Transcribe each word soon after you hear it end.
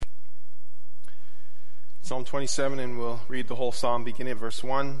Psalm 27, and we'll read the whole psalm beginning at verse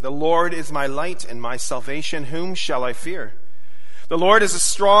 1. The Lord is my light and my salvation. Whom shall I fear? The Lord is a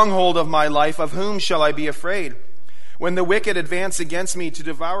stronghold of my life. Of whom shall I be afraid? When the wicked advance against me to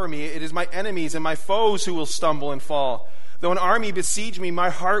devour me, it is my enemies and my foes who will stumble and fall. Though an army besiege me, my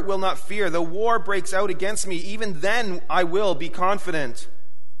heart will not fear. Though war breaks out against me, even then I will be confident.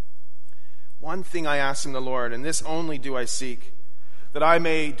 One thing I ask from the Lord, and this only do I seek, that I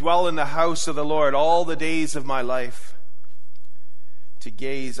may dwell in the house of the Lord all the days of my life, to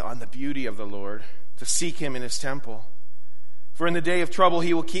gaze on the beauty of the Lord, to seek him in his temple. For in the day of trouble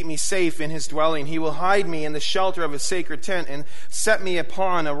he will keep me safe in his dwelling. He will hide me in the shelter of his sacred tent and set me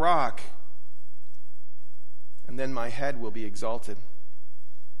upon a rock. And then my head will be exalted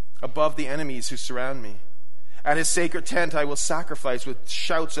above the enemies who surround me. At his sacred tent I will sacrifice with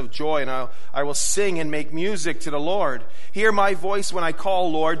shouts of joy, and I will sing and make music to the Lord. Hear my voice when I call,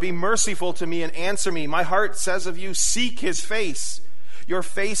 Lord. Be merciful to me and answer me. My heart says of you, seek his face. Your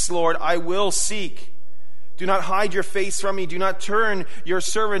face, Lord, I will seek. Do not hide your face from me. Do not turn your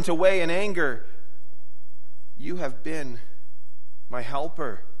servant away in anger. You have been my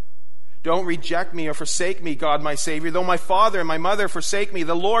helper. Don't reject me or forsake me, God, my Savior. Though my father and my mother forsake me,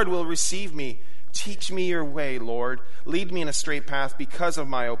 the Lord will receive me. Teach me your way, Lord. Lead me in a straight path because of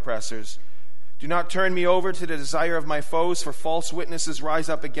my oppressors. Do not turn me over to the desire of my foes, for false witnesses rise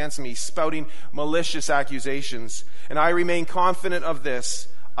up against me, spouting malicious accusations. And I remain confident of this: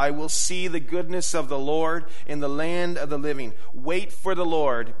 I will see the goodness of the Lord in the land of the living. Wait for the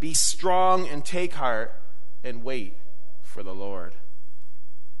Lord. Be strong and take heart, and wait for the Lord.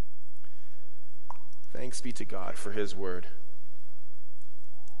 Thanks be to God for his word.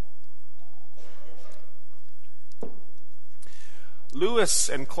 Lewis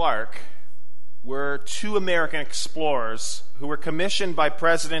and Clark were two American explorers who were commissioned by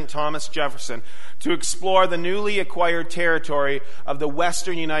President Thomas Jefferson to explore the newly acquired territory of the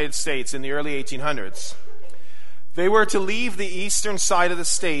western United States in the early 1800s. They were to leave the eastern side of the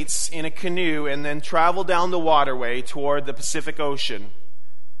states in a canoe and then travel down the waterway toward the Pacific Ocean.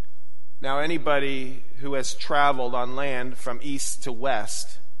 Now, anybody who has traveled on land from east to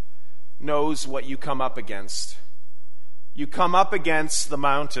west knows what you come up against. You come up against the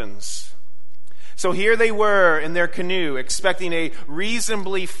mountains. So here they were in their canoe, expecting a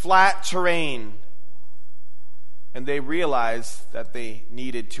reasonably flat terrain. And they realized that they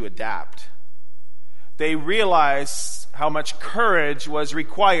needed to adapt. They realized how much courage was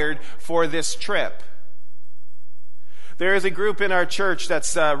required for this trip. There is a group in our church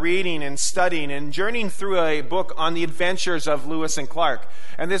that's reading and studying and journeying through a book on the adventures of Lewis and Clark.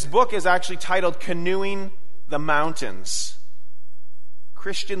 And this book is actually titled Canoeing the Mountains: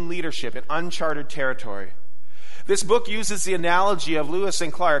 Christian Leadership in Uncharted Territory. This book uses the analogy of Lewis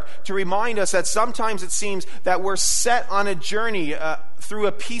and Clark to remind us that sometimes it seems that we're set on a journey through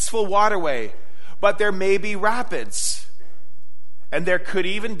a peaceful waterway, but there may be rapids, and there could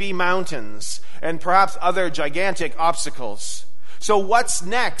even be mountains, and perhaps other gigantic obstacles. So what's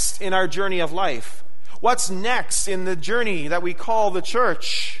next in our journey of life? What's next in the journey that we call the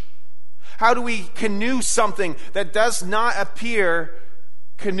church? How do we canoe something that does not appear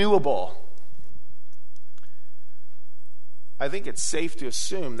canoeable? I think it's safe to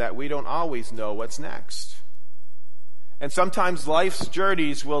assume that we don't always know what's next. And sometimes life's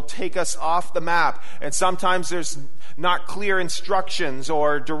journeys will take us off the map, and sometimes there's not clear instructions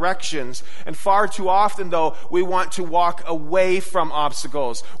or directions. And far too often, though, we want to walk away from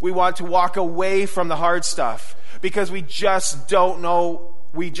obstacles. We want to walk away from the hard stuff because we just don't know.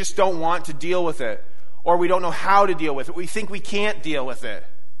 We just don't want to deal with it, or we don't know how to deal with it. We think we can't deal with it.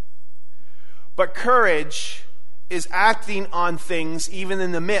 But courage is acting on things even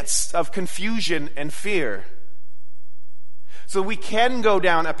in the midst of confusion and fear. So we can go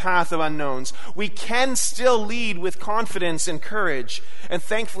down a path of unknowns. We can still lead with confidence and courage. And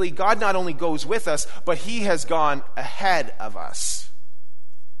thankfully, God not only goes with us, but he has gone ahead of us.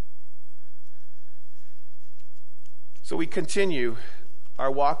 So we continue our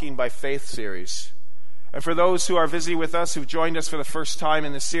Walking by Faith series. And for those who are visiting with us, who've joined us for the first time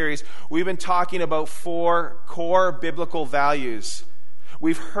in this series, we've been talking about 4 core biblical values.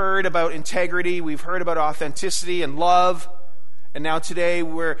 We've heard about integrity, we've heard about authenticity and love, and now today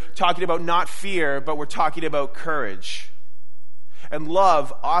we're talking about not fear, but we're talking about courage. And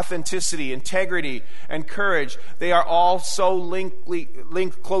love, authenticity, integrity, and courage, they are all so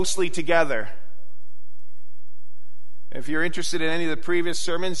linked closely together. If you're interested in any of the previous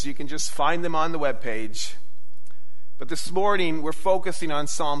sermons, you can just find them on the webpage. But this morning, we're focusing on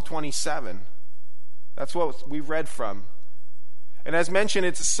Psalm 27. That's what we've read from. And as mentioned,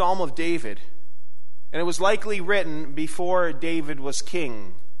 it's a Psalm of David. And it was likely written before David was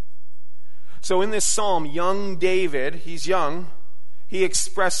king. So in this psalm, young David, he's young, he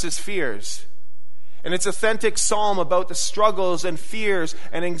expressed his fears. And it's an authentic psalm about the struggles and fears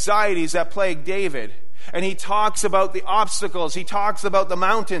and anxieties that plague David. And he talks about the obstacles, he talks about the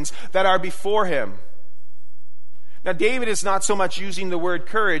mountains that are before him. Now, David is not so much using the word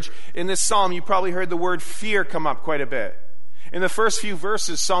courage. In this psalm, you probably heard the word fear come up quite a bit. In the first few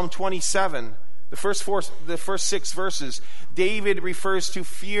verses, Psalm 27, the first 6 verses, David refers to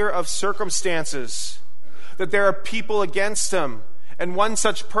fear of circumstances, that there are people against him. And one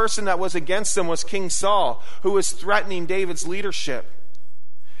such person that was against him was King Saul, who was threatening David's leadership.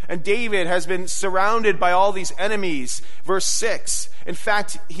 And David has been surrounded by all these enemies. Verse 6, in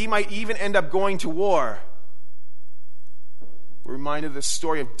fact, he might even end up going to war. We're reminded of the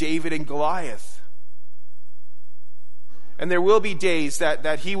story of David and Goliath. And there will be days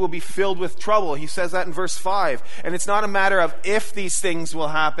that he will be filled with trouble. He says that in verse 5. And it's not a matter of if these things will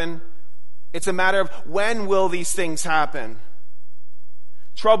happen. It's a matter of when will these things happen.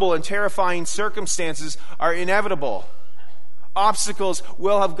 Trouble and terrifying circumstances are inevitable. Obstacles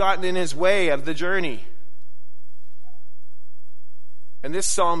will have gotten in his way of the journey. And this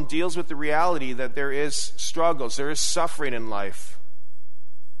psalm deals with the reality that there is struggles, there is suffering in life.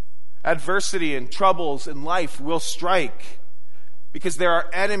 Adversity and troubles in life will strike because there are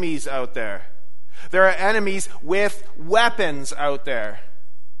enemies out there. There are enemies with weapons out there.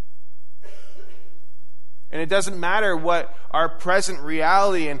 And it doesn't matter what our present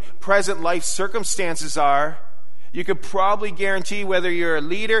reality and present life circumstances are. You could probably guarantee, whether you're a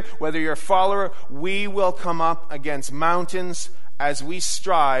leader, whether you're a follower, we will come up against mountains as we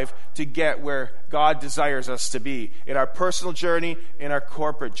strive to get where God desires us to be, in our personal journey, in our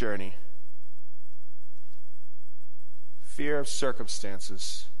corporate journey. Fear of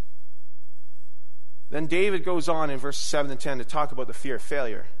circumstances. Then David goes on in verses 7 and 10 to talk about the fear of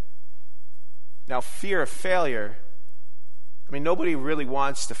failure. Now, fear of failure, nobody really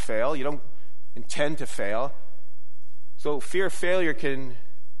wants to fail. You don't intend to fail. So fear of failure can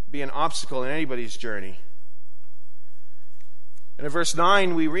be an obstacle in anybody's journey. And in verse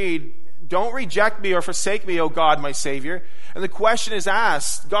 9 we read, "Don't reject me or forsake me, O God, my Savior." And the question is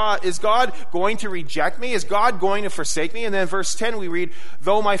asked, is God going to reject me? Is God going to forsake me? And then in verse 10 we read,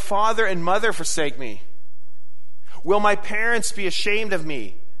 "Though my father and mother forsake me, will my parents be ashamed of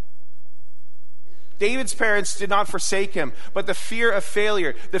me?" David's parents did not forsake him, but the fear of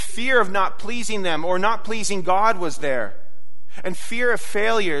failure, the fear of not pleasing them or not pleasing God was there. And fear of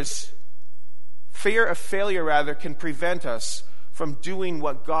failure can prevent us from doing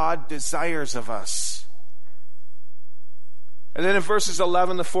what God desires of us. And then in verses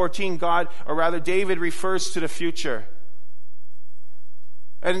 11 to 14, David refers to the future.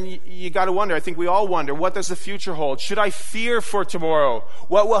 And you got to wonder, I think we all wonder, what does the future hold? Should I fear for tomorrow?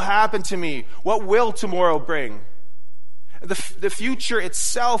 What will happen to me? What will tomorrow bring? The future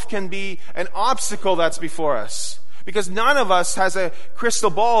itself can be an obstacle that's before us, because none of us has a crystal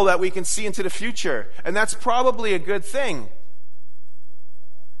ball that we can see into the future, and that's probably a good thing.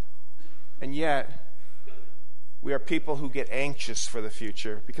 And yet, we are people who get anxious for the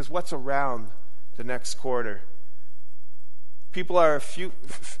future, because what's around the next corner? People are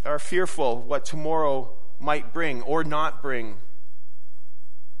fearful what tomorrow might bring or not bring.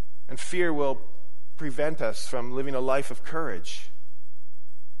 And fear will prevent us from living a life of courage.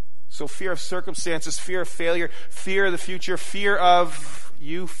 So fear of circumstances, fear of failure, fear of the future, fear of,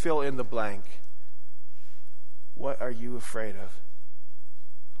 you fill in the blank. What are you afraid of?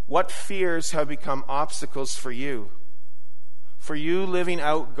 What fears have become obstacles for you? For you living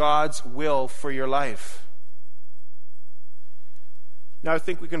out God's will for your life? Now, I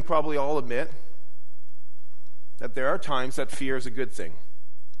think we can probably all admit that there are times that fear is a good thing.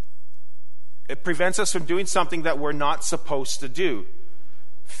 It prevents us from doing something that we're not supposed to do.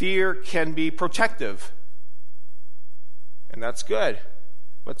 Fear can be protective, and that's good.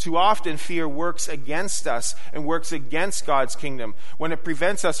 But too often, fear works against us and works against God's kingdom when it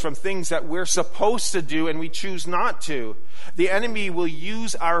prevents us from things that we're supposed to do and we choose not to. The enemy will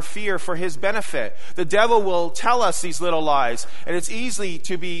use our fear for his benefit. The devil will tell us these little lies, and it's easy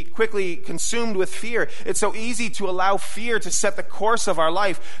to be quickly consumed with fear. It's so easy to allow fear to set the course of our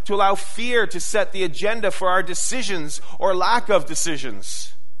life, to allow fear to set the agenda for our decisions or lack of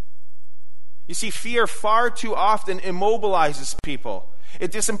decisions. You see, fear far too often immobilizes people.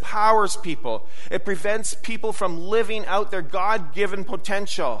 It disempowers people. It prevents people from living out their God-given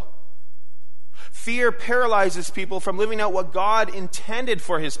potential. Fear paralyzes people from living out what God intended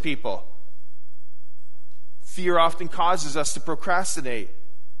for his people. Fear often causes us to procrastinate,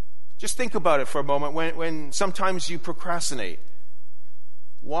 Just think about it for a moment. When sometimes you procrastinate,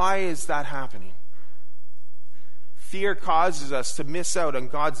 why is that happening? Fear causes us to miss out on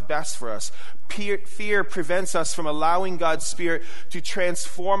God's best for us. Fear prevents us from allowing God's Spirit to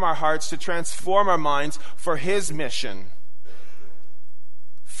transform our hearts, to transform our minds for His mission.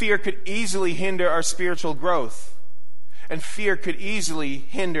 Fear could easily hinder our spiritual growth, and fear could easily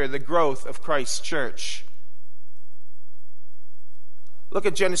hinder the growth of Christ's church. Look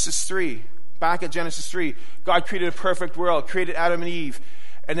at Genesis 3. Back at Genesis 3, God created a perfect world, created Adam and Eve,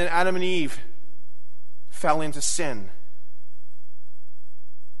 and then Adam and Eve fell into sin.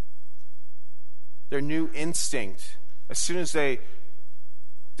 Their new instinct, as soon as they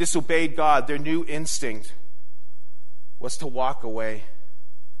disobeyed God, their new instinct was to walk away,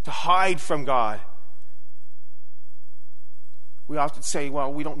 to hide from God. We often say,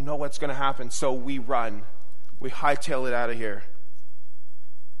 well, we don't know what's going to happen, so we run. We hightail it out of here.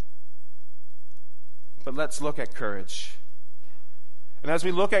 But let's look at courage. And as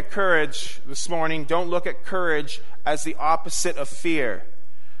we look at courage this morning, don't look at courage as the opposite of fear.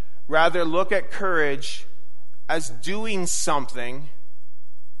 Rather, look at courage as doing something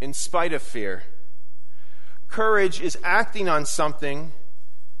in spite of fear. Courage is acting on something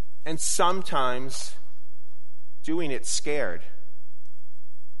and sometimes doing it scared.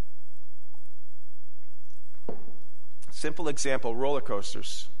 Simple example, roller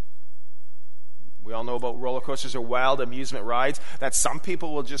coasters. We all know about roller coasters or wild amusement rides that some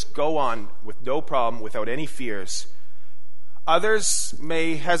people will just go on with no problem, without any fears. Others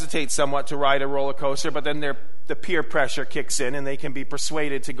may hesitate somewhat to ride a roller coaster, but then the peer pressure kicks in and they can be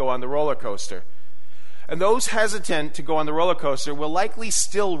persuaded to go on the roller coaster. And those hesitant to go on the roller coaster will likely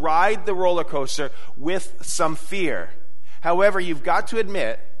still ride the roller coaster with some fear. However, you've got to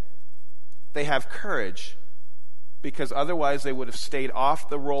admit they have courage, because otherwise they would have stayed off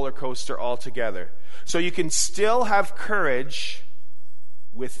the roller coaster altogether. So you can still have courage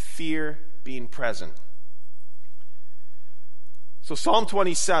with fear being present. So Psalm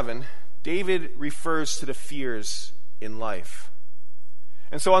 27, David refers to the fears in life.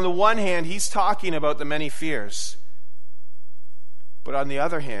 And so on the one hand, he's talking about the many fears. But on the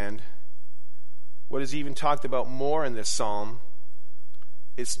other hand, what is even talked about more in this psalm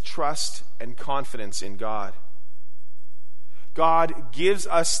is trust and confidence in God. God gives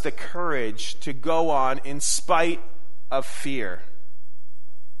us the courage to go on in spite of fear.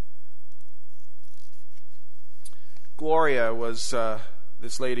 Gloria was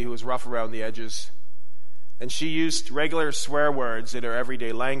this lady who was rough around the edges, and she used regular swear words in her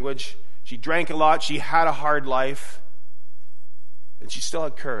everyday language. She drank a lot, she had a hard life, and she still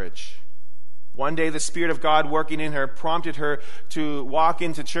had courage. One day, the Spirit of God working in her prompted her to walk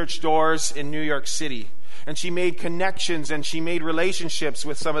into church doors in New York City. And she made connections and she made relationships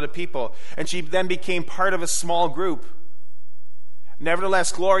with some of the people. And she then became part of a small group.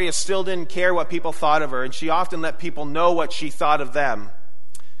 Nevertheless, Gloria still didn't care what people thought of her, and she often let people know what she thought of them.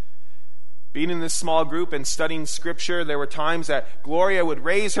 Being in this small group and studying Scripture, there were times that Gloria would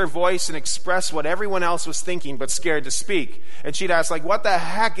raise her voice and express what everyone else was thinking but scared to speak. And she'd ask, what the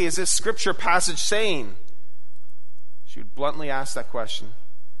heck is this Scripture passage saying? She would bluntly ask that question.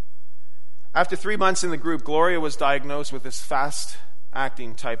 After 3 months in the group, Gloria was diagnosed with this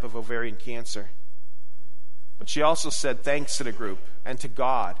fast-acting type of ovarian cancer. But she also said thanks to the group and to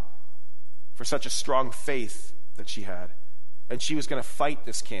God for such a strong faith that she had. And she was going to fight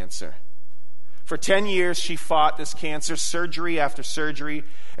this cancer. For 10 years, she fought this cancer, surgery after surgery,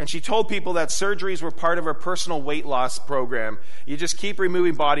 and she told people that surgeries were part of her personal weight loss program. You just keep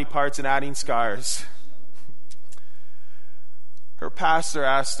removing body parts and adding scars. Her pastor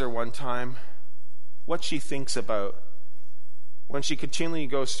asked her one time what she thinks about when she continually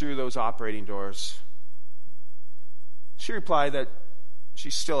goes through those operating doors. She replied that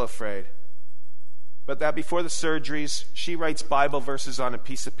she's still afraid, but that before the surgeries, she writes Bible verses on a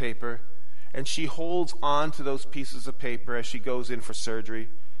piece of paper, and she holds on to those pieces of paper as she goes in for surgery.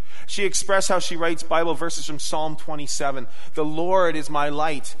 She expressed how she writes Bible verses from Psalm 27. The Lord is my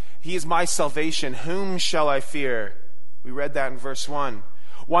light. He is my salvation. Whom shall I fear? We read that in verse 1.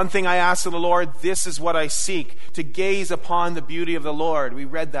 One thing I ask of the Lord, this is what I seek, to gaze upon the beauty of the Lord. We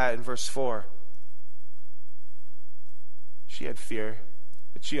read that in verse 4. She had fear,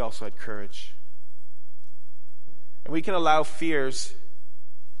 but she also had courage. And we can allow fears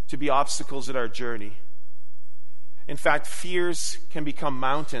to be obstacles in our journey. In fact, fears can become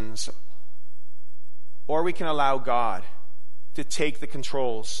mountains, or we can allow God to take the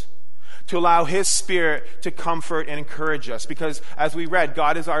controls, to allow His Spirit to comfort and encourage us. Because as we read,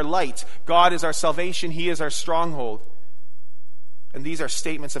 God is our light. God is our salvation. He is our stronghold. And these are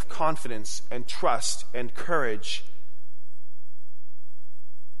statements of confidence and trust and courage.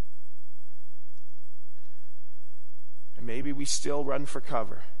 And maybe we still run for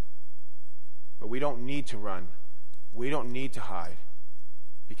cover, but we don't need to run. We don't need to hide,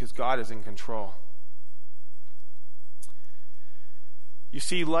 because God is in control. You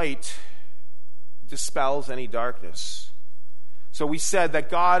see, light dispels any darkness. So we said that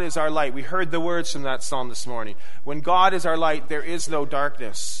God is our light. We heard the words from that psalm this morning. When God is our light, there is no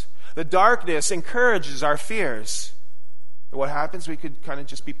darkness. The darkness encourages our fears. And what happens? We could kind of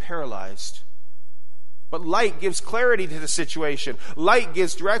just be paralyzed. But light gives clarity to the situation. Light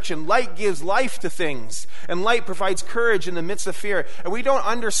gives direction. Light gives life to things. And light provides courage in the midst of fear. And we don't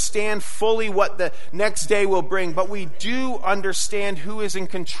understand fully what the next day will bring, but we do understand who is in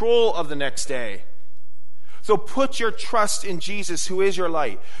control of the next day. So put your trust in Jesus, who is your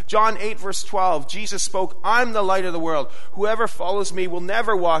light. John 8, verse 12, Jesus spoke, "I'm the light of the world. Whoever follows me will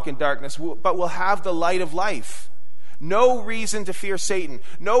never walk in darkness, but will have the light of life." No reason to fear Satan.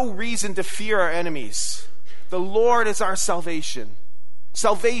 No reason to fear our enemies. The Lord is our salvation.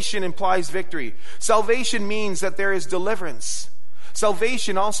 Salvation implies victory. Salvation means that there is deliverance.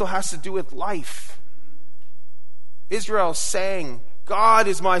 Salvation also has to do with life. Israel sang, "God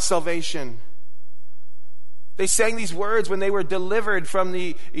is my salvation." They sang these words when they were delivered from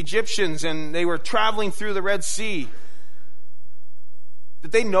the Egyptians and they were traveling through the Red Sea.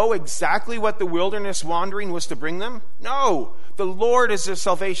 Did they know exactly what the wilderness wandering was to bring them? No. The Lord is their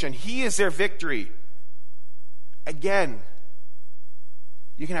salvation. He is their victory. Again,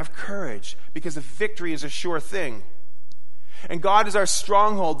 you can have courage because the victory is a sure thing. And God is our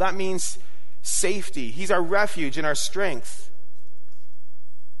stronghold. That means safety. He's our refuge and our strength.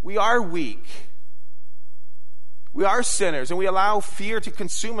 We are weak. We are sinners, and we allow fear to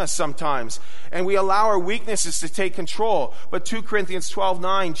consume us sometimes, and we allow our weaknesses to take control. But 2 Corinthians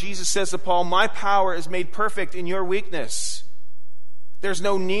 12:9, Jesus says to Paul, "My power is made perfect in your weakness." There's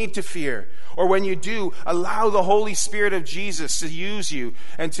no need to fear. Or when you do, allow the Holy Spirit of Jesus to use you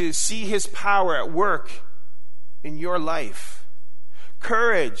and to see his power at work in your life.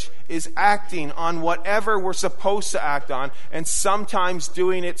 Courage is acting on whatever we're supposed to act on, and sometimes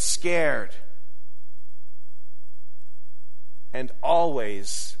doing it scared. And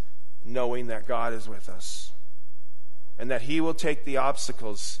always knowing that God is with us and that he will take the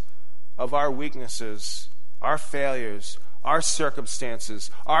obstacles of our weaknesses, our failures, our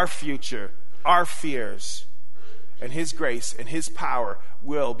circumstances, our future, our fears, and his grace and his power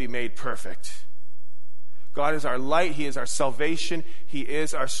will be made perfect. God is our light. He is our salvation. He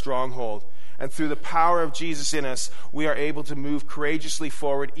is our stronghold. And through the power of Jesus in us, we are able to move courageously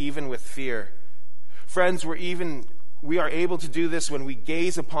forward even with fear. Friends, we are able to do this when we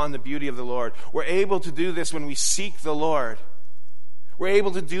gaze upon the beauty of the Lord. We're able to do this when we seek the Lord. We're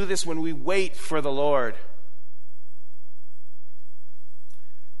able to do this when we wait for the Lord.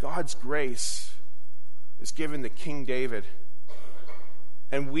 God's grace is given to King David.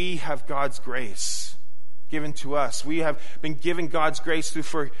 And we have God's grace given to us. We have been given God's grace through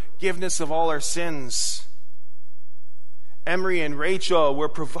forgiveness of all our sins. Emery and Rachel were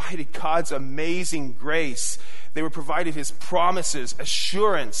provided God's amazing grace. They were provided his promises,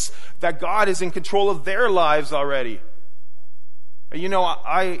 assurance that God is in control of their lives already. You know,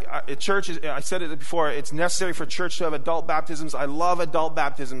 at church, I said it before, it's necessary for church to have adult baptisms. I love adult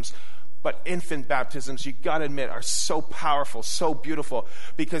baptisms, but infant baptisms, you got to admit, are so powerful, so beautiful,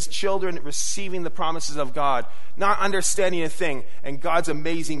 because children receiving the promises of God, not understanding a thing, and God's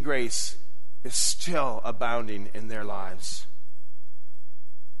amazing grace is still abounding in their lives.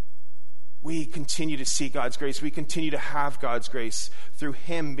 We continue to see God's grace. We continue to have God's grace through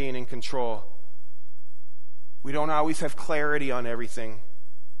him being in control. We don't always have clarity on everything.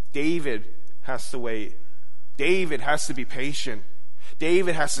 David has to wait. David has to be patient.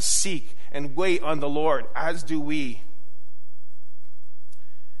 David has to seek and wait on the Lord, as do we.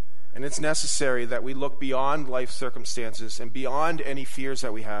 And it's necessary that we look beyond life circumstances and beyond any fears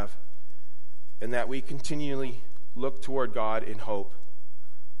that we have, and that we continually look toward God in hope.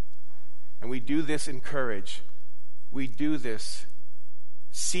 And we do this in courage. We do this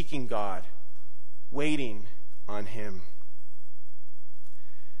seeking God, waiting on him.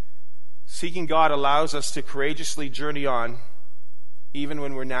 Seeking God allows us to courageously journey on, even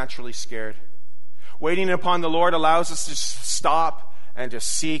when we're naturally scared. Waiting upon the Lord allows us to stop and to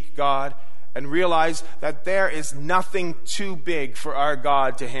seek God and realize that there is nothing too big for our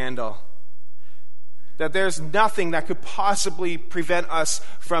God to handle. That there's nothing that could possibly prevent us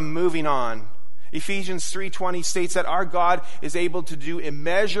from moving on. Ephesians 3:20 states that our God is able to do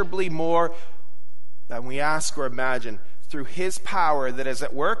immeasurably more than we ask or imagine. through his power that is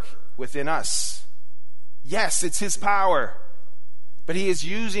at work within us. Yes, it's his power, but he is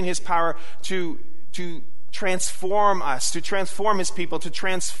using his power to transform us, to transform his people, to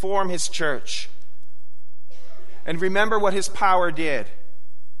transform his church. And remember what his power did.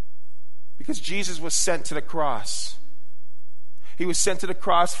 Because Jesus was sent to the cross. He was sent to the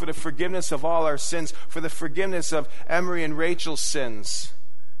cross for the forgiveness of all our sins, for the forgiveness of Emery and Rachel's sins.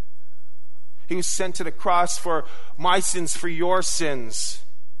 He was sent to the cross for my sins, for your sins.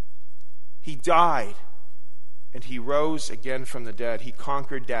 He died, and he rose again from the dead. He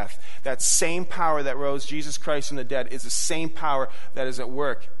conquered death. That same power that rose Jesus Christ from the dead is the same power that is at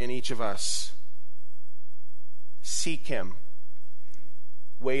work in each of us. Seek him.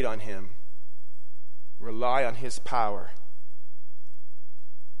 Wait on him. Rely on his power.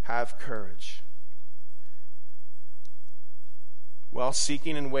 Have courage. While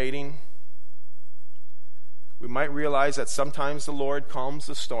seeking and waiting, we might realize that sometimes the Lord calms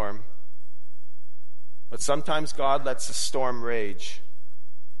the storm, but sometimes God lets the storm rage,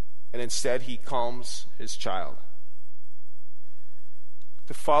 and instead he calms his child.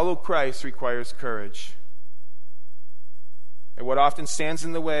 To follow Christ requires courage. And what often stands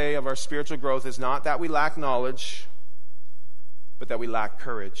in the way of our spiritual growth is not that we lack knowledge, but that we lack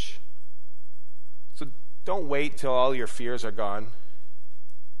courage. So don't wait till all your fears are gone,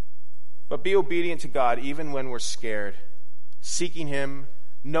 but be obedient to God even when we're scared, seeking him,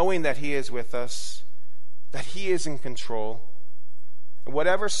 knowing that he is with us, that he is in control. And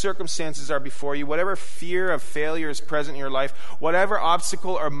whatever circumstances are before you, whatever fear of failure is present in your life, whatever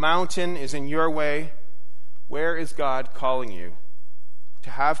obstacle or mountain is in your way, where is God calling you to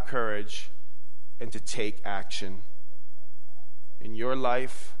have courage and to take action in your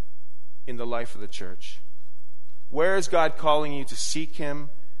life, in the life of the church? Where is God calling you to seek him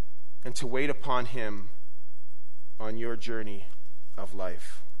and to wait upon him on your journey of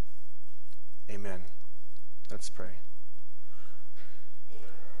life? Amen. Let's pray.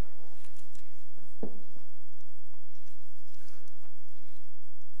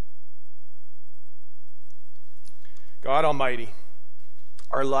 God Almighty,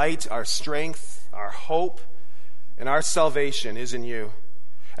 our light, our strength, our hope, and our salvation is in you.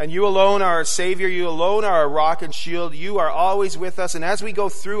 And you alone are our Savior. You alone are our rock and shield. You are always with us. And as we go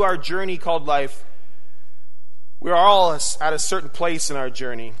through our journey called life, we are all at a certain place in our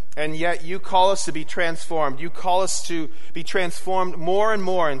journey. And yet you call us to be transformed. You call us to be transformed more and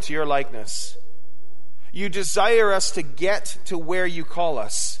more into your likeness. You desire us to get to where you call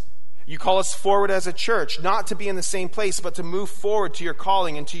us. You call us forward as a church, not to be in the same place, but to move forward to your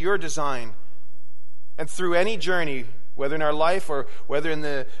calling and to your design. And through any journey, whether in our life or whether in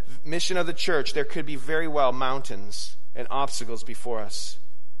the mission of the church, there could be very well mountains and obstacles before us.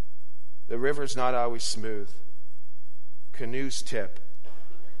 The river's not always smooth. Canoes tip.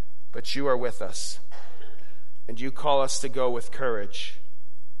 But you are with us. And you call us to go with courage.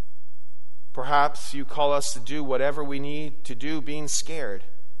 Perhaps you call us to do whatever we need to do being scared.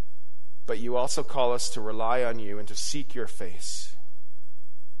 But you also call us to rely on you and to seek your face.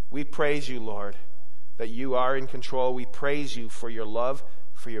 We praise you, Lord, that you are in control. We praise you for your love,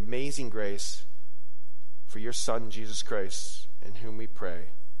 for your amazing grace, for your Son, Jesus Christ, in whom we pray.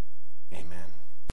 Amen.